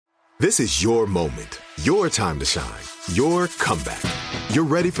This is your moment, your time to shine, your comeback. You're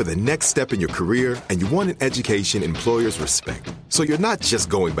ready for the next step in your career, and you want an education employers respect. So you're not just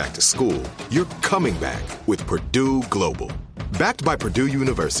going back to school, you're coming back with Purdue Global. Backed by Purdue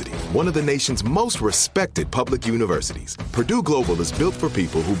University, one of the nation's most respected public universities, Purdue Global is built for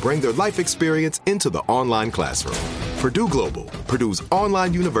people who bring their life experience into the online classroom. Purdue Global, Purdue's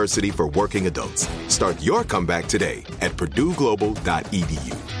online university for working adults. Start your comeback today at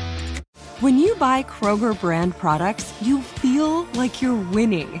purdueglobal.edu. When you buy Kroger brand products, you feel like you're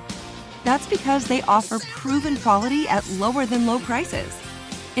winning. That's because they offer proven quality at lower than low prices.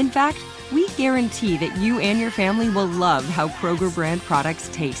 In fact, we guarantee that you and your family will love how Kroger brand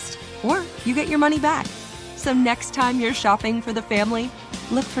products taste, or you get your money back. So next time you're shopping for the family,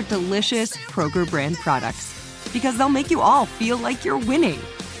 look for delicious Kroger brand products, because they'll make you all feel like you're winning.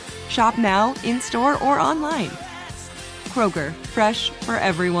 Shop now, in-store, or online. Kroger, fresh for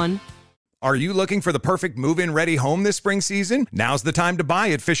everyone. Are you looking for the perfect move-in ready home this spring season? Now's the time to buy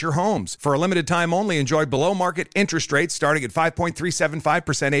at Fisher Homes. For a limited time only, enjoy below-market interest rates starting at 5.375%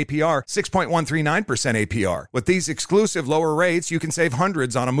 APR, 6.139% APR. With these exclusive lower rates, you can save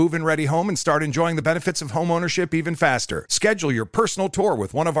hundreds on a move-in ready home and start enjoying the benefits of home ownership even faster. Schedule your personal tour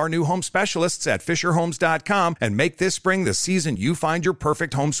with one of our new home specialists at FisherHomes.com and make this spring the season you find your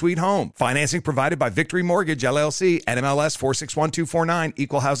perfect home sweet home. Financing provided by Victory Mortgage, LLC, NMLS 461249,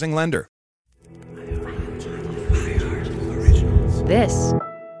 Equal Housing Lender. This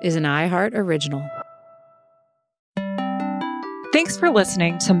is an iHeart Original. Thanks for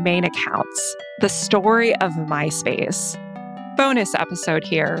listening to Main Accounts, the story of MySpace. Bonus episode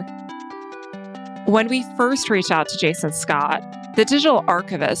here. When we first reached out to Jason Scott, the digital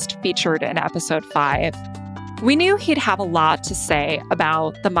archivist featured in episode 5, we knew he'd have a lot to say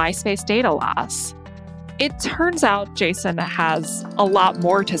about the MySpace data loss. It turns out Jason has a lot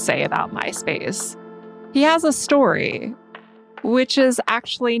more to say about MySpace. He has a story, which is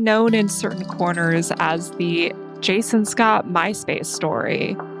actually known in certain corners as the Jason Scott MySpace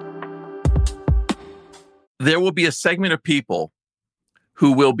story. There will be a segment of people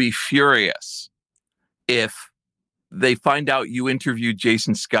who will be furious if they find out you interviewed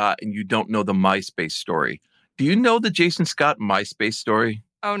Jason Scott and you don't know the MySpace story. Do you know the Jason Scott MySpace story?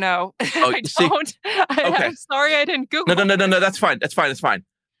 Oh, no. Oh, I don't. Okay. I'm sorry I didn't Google it. No. That's fine.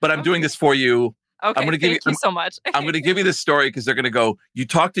 But I'm doing this for you. Okay, I'm gonna give thank you so much. I'm going to give you this story because they're going to go, you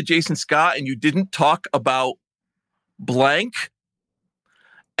talked to Jason Scott and you didn't talk about blank.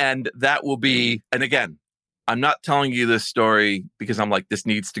 And that will be, and again, I'm not telling you this story because I'm like, this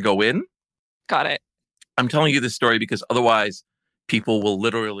needs to go in. Got it. I'm telling you this story because otherwise people will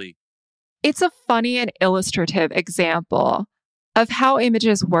literally. It's a funny and illustrative example of how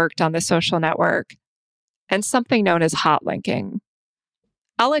images worked on the social network and something known as hot linking.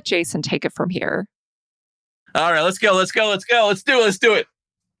 I'll let Jason take it from here. All right, let's go. Let's do it.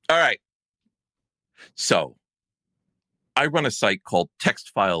 All right. So I run a site called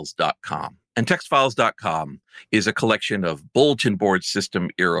textfiles.com. And textfiles.com is a collection of bulletin board system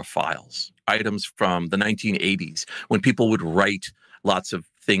era files, items from the 1980s when people would write lots of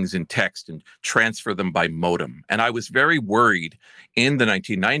things in text and transfer them by modem. And I was very worried in the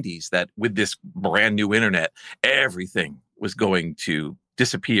 1990s that with this brand new internet, everything was going to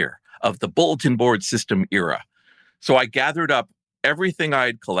disappear of the bulletin board system era. So I gathered up everything I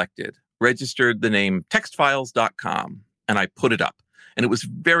had collected, registered the name textfiles.com, and I put it up. And it was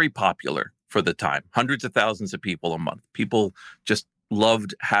very popular for the time. Hundreds of thousands of people a month. People just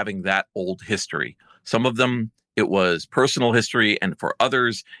loved having that old history. Some of them, it was personal history, and for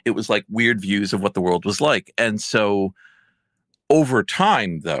others, it was like weird views of what the world was like. And so over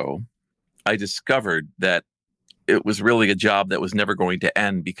time, though, I discovered that it was really a job that was never going to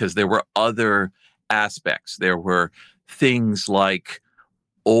end because there were other aspects. There were things like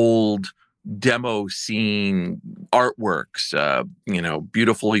old demo scene artworks,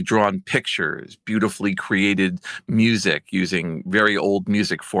 beautifully drawn pictures, beautifully created music using very old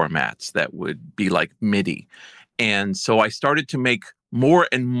music formats that would be like MIDI. And so I started to make more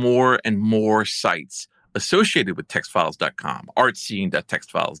and more and more sites associated with textfiles.com,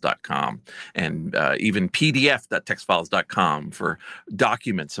 artscene.textfiles.com, and even pdf.textfiles.com for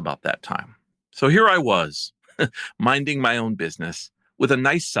documents about that time. So here I was, minding my own business with a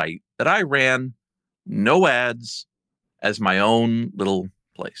nice site that I ran, no ads, as my own little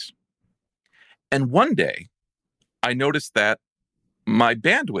place. And one day, I noticed that my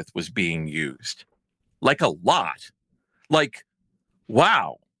bandwidth was being used, like a lot. Like,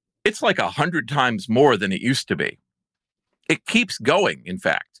 wow. It's like 100 times more than it used to be. It keeps going, in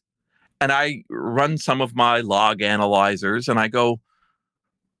fact. And I run some of my log analyzers and I go,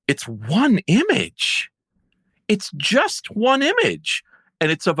 it's one image. It's just one image. And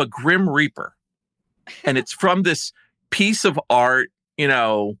it's of a Grim Reaper. And it's from this piece of art,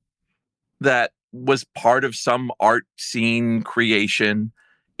 that was part of some art scene creation.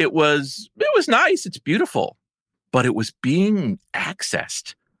 It was nice. It's beautiful. But it was being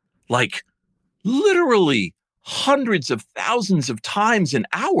accessed like literally hundreds of thousands of times an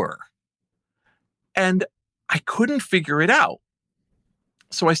hour. And I couldn't figure it out.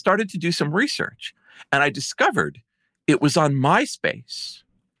 So I started to do some research and I discovered it was on MySpace.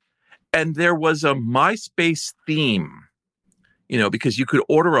 And there was a MySpace theme, because you could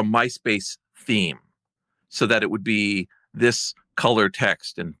order a MySpace theme so that it would be this color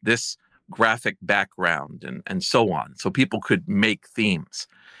text and this graphic background and so on. So people could make themes.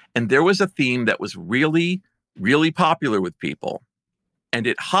 And there was a theme that was really, really popular with people. And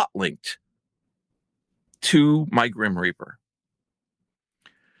it hot linked to my Grim Reaper.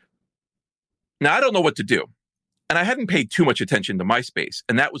 Now, I don't know what to do. And I hadn't paid too much attention to MySpace.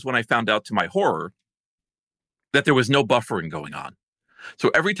 And that was when I found out, to my horror, that there was no buffering going on. So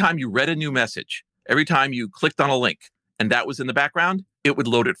every time you read a new message, every time you clicked on a link, and that was in the background, it would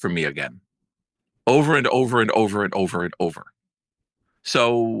load it for me again. Over and over and over and over and over.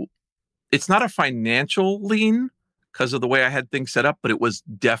 So it's not a financial lien because of the way I had things set up, but it was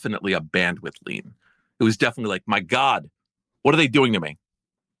definitely a bandwidth lien. It was definitely like, my God, what are they doing to me?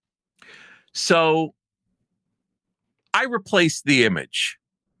 So I replaced the image.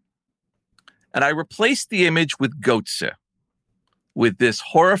 And I replaced the image with Goetze, with this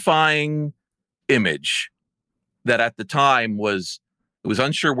horrifying image that at the time it was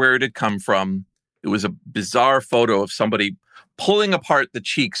unsure where it had come from. It was a bizarre photo of somebody pulling apart the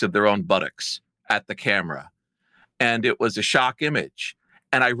cheeks of their own buttocks at the camera. And it was a shock image.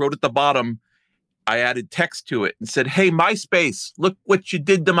 And I wrote at the bottom, I added text to it and said, "Hey, MySpace, look what you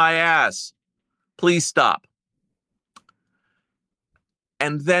did to my ass. Please stop."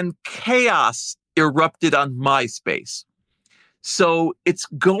 And then chaos erupted on MySpace. So it's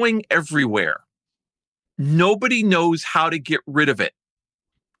going everywhere. Nobody knows how to get rid of it.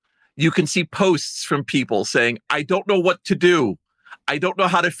 You can see posts from people saying, "I don't know what to do. I don't know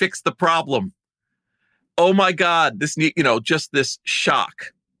how to fix the problem. Oh my God, just this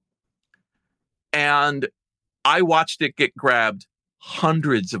shock." And I watched it get grabbed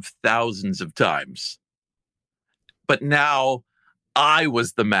hundreds of thousands of times. But now I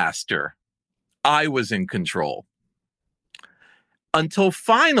was the master. I was in control. Until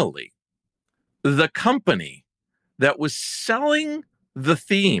finally, the company that was selling the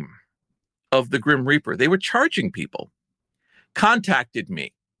theme of the Grim Reaper, they were charging people, contacted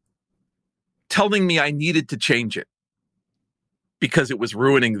me, telling me I needed to change it because it was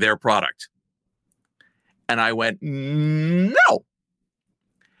ruining their product. And I went, no.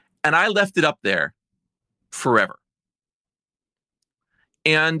 And I left it up there forever.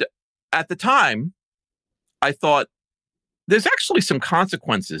 And at the time, I thought, there's actually some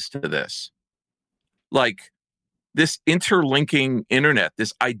consequences to this. Like this interlinking internet,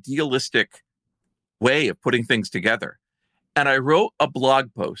 this idealistic way of putting things together. And I wrote a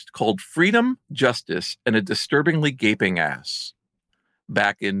blog post called "Freedom, Justice, and a Disturbingly Gaping Ass"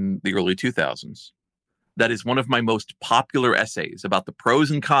 back in the early 2000s. That is one of my most popular essays about the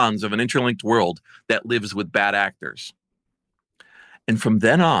pros and cons of an interlinked world that lives with bad actors. And from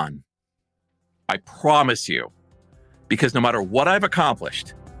then on, I promise you, because no matter what I've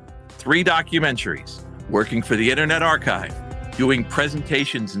accomplished, 3 documentaries, working for the Internet Archive, doing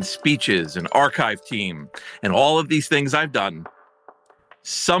presentations and speeches and archive team, and all of these things I've done,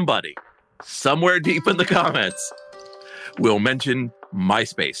 somebody, somewhere deep in the comments, will mention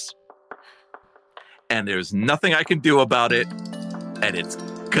MySpace. And there's nothing I can do about it, and it's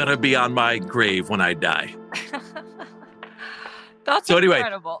gonna be on my grave when I die. That's so anyway,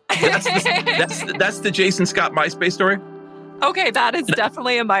 incredible. that's the Jason Scott MySpace story. Okay, that is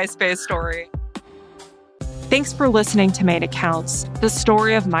definitely a MySpace story. Thanks for listening to Main Accounts, the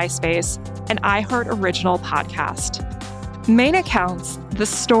story of MySpace, an iHeart original podcast. Main Accounts, the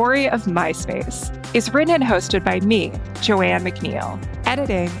story of MySpace, is written and hosted by me, Joanne McNeil.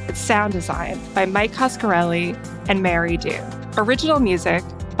 Editing and sound design by Mike Coscarelli and Mary Dew. Original music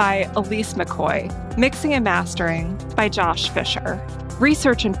by Elise McCoy. Mixing and mastering by Josh Fisher.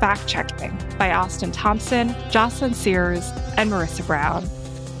 Research and fact-checking by Austin Thompson, Jocelyn Sears, and Marissa Brown.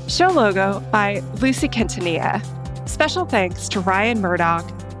 Show logo by Lucy Quintanilla. Special thanks to Ryan Murdoch,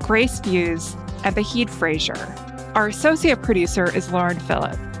 Grace Views, and Bahid Frazier. Our associate producer is Lauren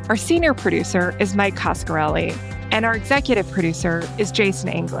Phillip. Our senior producer is Mike Coscarelli. And our executive producer is Jason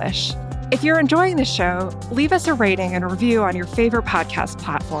English. If you're enjoying the show, leave us a rating and a review on your favorite podcast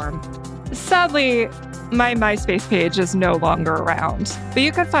platform. Sadly, my MySpace page is no longer around, but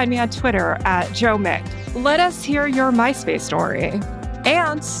you can find me on Twitter at JoeMick. Let us hear your MySpace story.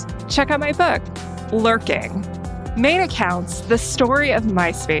 And check out my book, Lurking. Main Accounts, The Story of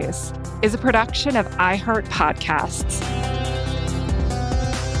MySpace, is a production of iHeart Podcasts.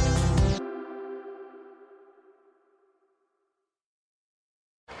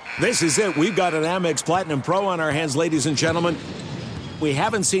 This is it. We've got an Amex Platinum Pro on our hands, ladies and gentlemen. We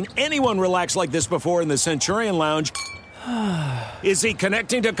haven't seen anyone relax like this before in the Centurion Lounge. Is he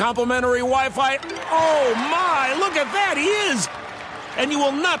connecting to complimentary Wi-Fi? Oh, my! Look at that! He is! And you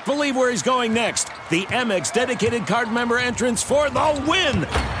will not believe where he's going next. The Amex dedicated card member entrance for the win!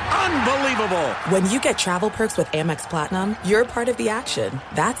 Unbelievable! When you get travel perks with Amex Platinum, you're part of the action.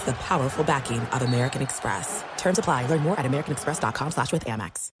 That's the powerful backing of American Express. Terms apply. Learn more at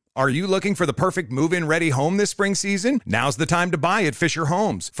americanexpress.com/withAmex. Are you looking for the perfect move-in ready home this spring season? Now's the time to buy at Fisher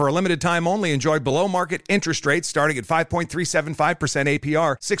Homes. For a limited time only, enjoy below-market interest rates starting at 5.375%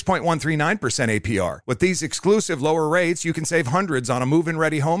 APR, 6.139% APR. With these exclusive lower rates, you can save hundreds on a move-in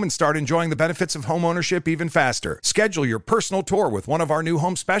ready home and start enjoying the benefits of home ownership even faster. Schedule your personal tour with one of our new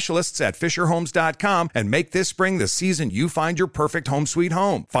home specialists at FisherHomes.com and make this spring the season you find your perfect home sweet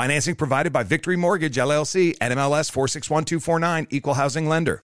home. Financing provided by Victory Mortgage, LLC, NMLS 461249, Equal Housing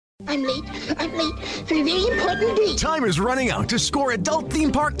Lender. I'm late for a very important date. Time is running out to score adult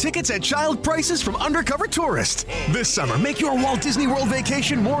theme park tickets at child prices from Undercover Tourist. This summer, make your Walt Disney World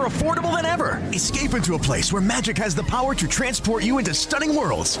vacation more affordable than ever. Escape into a place where magic has the power to transport you into stunning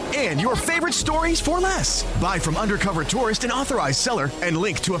worlds and your favorite stories for less. Buy from Undercover Tourist, an authorized seller, and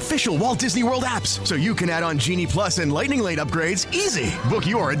link to official Walt Disney World apps so you can add on Genie Plus and Lightning Lane upgrades easy. Book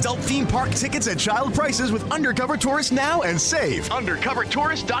your adult theme park tickets at child prices with Undercover Tourist now and save.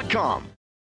 UndercoverTourist.com.